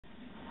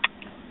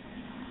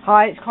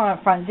Hi, it's Conor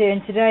Franz here,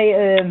 and today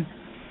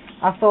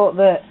I thought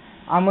that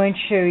I'm going to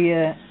show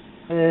you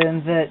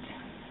that,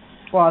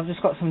 well, I've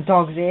just got some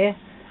dogs here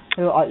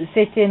who are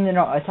sitting, they're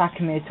not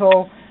attacking me at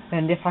all,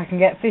 and if I can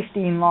get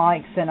 15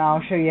 likes then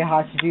I'll show you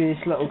how to do this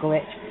little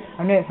glitch.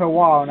 I've known it for a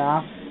while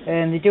now,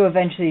 and they do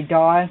eventually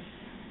die,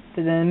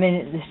 but then the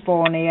minute they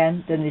spawn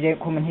again, then they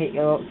don't come and hit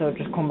you up, they'll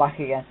just come back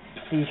again.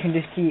 So you can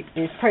just keep,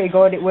 it's pretty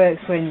good, it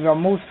works when you're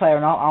on multiplayer or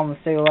not, I'm on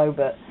solo,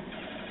 but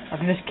I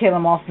can just kill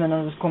them off and then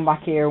I'll just come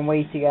back here and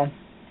wait again.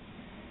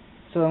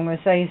 So I'm going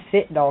to say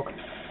sit dog.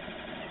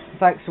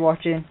 Thanks for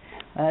watching.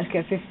 Let's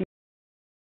get 50.